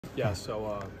Yeah,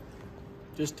 so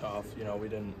just tough. You know, we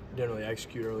didn't really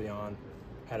execute early on.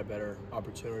 Had a better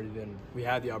opportunity than we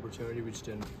had the opportunity. We just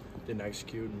didn't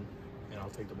execute, and I'll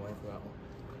take the blame for that one.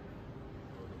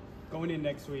 Going in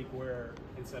next week, where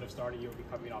instead of starting, you'll be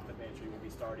coming off the bench, or you will be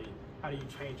starting. How do you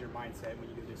change your mindset when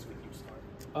you do this week? You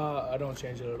start. I don't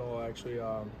change it at all. Actually,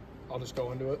 I'll just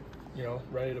go into it. You know,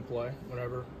 ready to play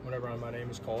whenever my name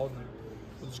is called, and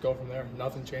we'll just go from there.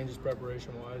 Nothing changes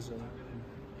preparation-wise, and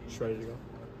just ready to go.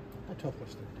 How tough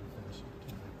was the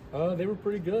defense? They were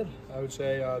pretty good. I would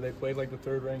say they played like the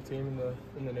third-ranked team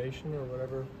in the nation, or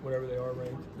whatever they are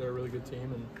ranked. They're a really good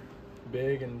team and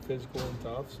big and physical and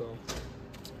tough. So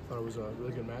I thought it was a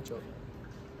really good matchup.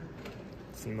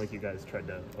 It seemed like you guys tried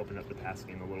to open up the pass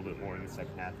game a little bit more in the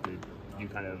second half. Did you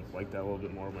kind of like that a little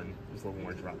bit more when there's a little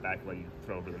more drop back, let you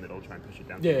throw over the middle, try and push it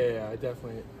down? Yeah,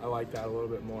 I like that a little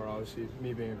bit more. Obviously,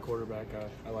 me being a quarterback,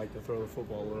 I like to throw the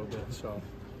football a little bit. So,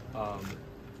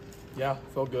 yeah,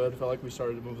 felt good. Felt like we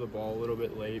started to move the ball a little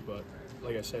bit late, but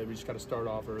like I said, we just got to start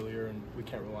off earlier, and we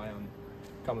can't rely on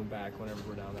coming back whenever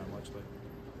we're down that much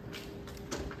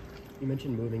late. You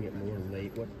mentioned moving it more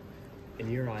late. What, in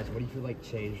your eyes, what do you feel like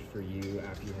changed for you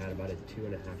after you had about a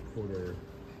 2.5 quarter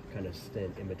kind of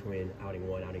stint in between outing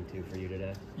one, outing two for you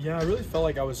today? Yeah, I really felt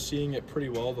like I was seeing it pretty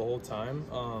well the whole time.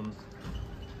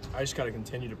 I just got to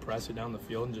continue to press it down the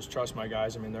field and just trust my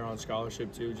guys. I mean, they're on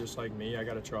scholarship too, just like me. I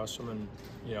got to trust them, and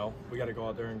you know, we got to go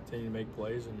out there and continue to make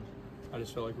plays. And I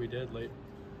just felt like we did late.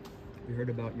 We heard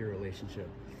about your relationship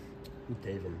with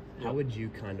David. Yep. How would you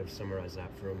kind of summarize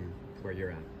that from where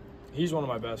you're at? He's one of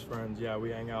my best friends. Yeah, we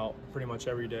hang out pretty much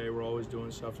every day. We're always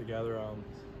doing stuff together.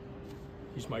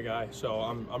 He's my guy, so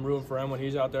I'm rooting for him when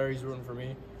he's out there. He's rooting for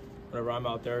me whenever I'm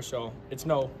out there. So it's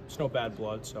no bad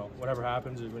blood. So whatever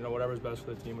happens, we know whatever's best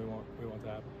for the team. We want to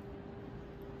happen.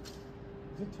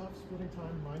 Is it tough splitting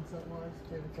time mindset-wise?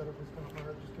 David said it was kind of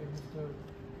hard, just getting used to,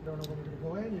 you don't know when you're going to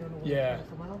go in, you don't know when you're going to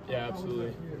come out. Yeah,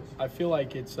 absolutely. I feel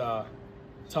like it's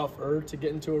tougher to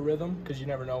get into a rhythm because you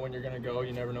never know when you're going to go.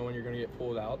 You never know when you're going to get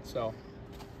pulled out. So,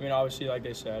 I mean, obviously, like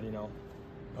they said, you know,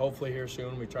 hopefully here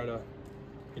soon we try to,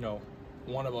 you know,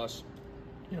 one of us,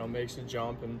 you know, makes the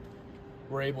jump and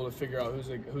we're able to figure out who's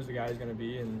the guy is going to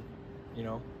be, and you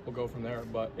know, we'll go from there.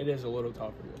 But it is a little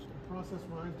tougher this year.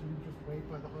 Process-wise, do you just wait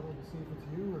by the huddle to see if it's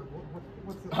you, or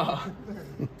what's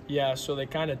the Yeah, so they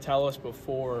kind of tell us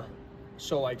before.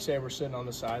 So like, say we're sitting on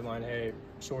the sideline, hey,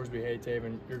 Sorsby, hey,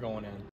 Taven, you're going in.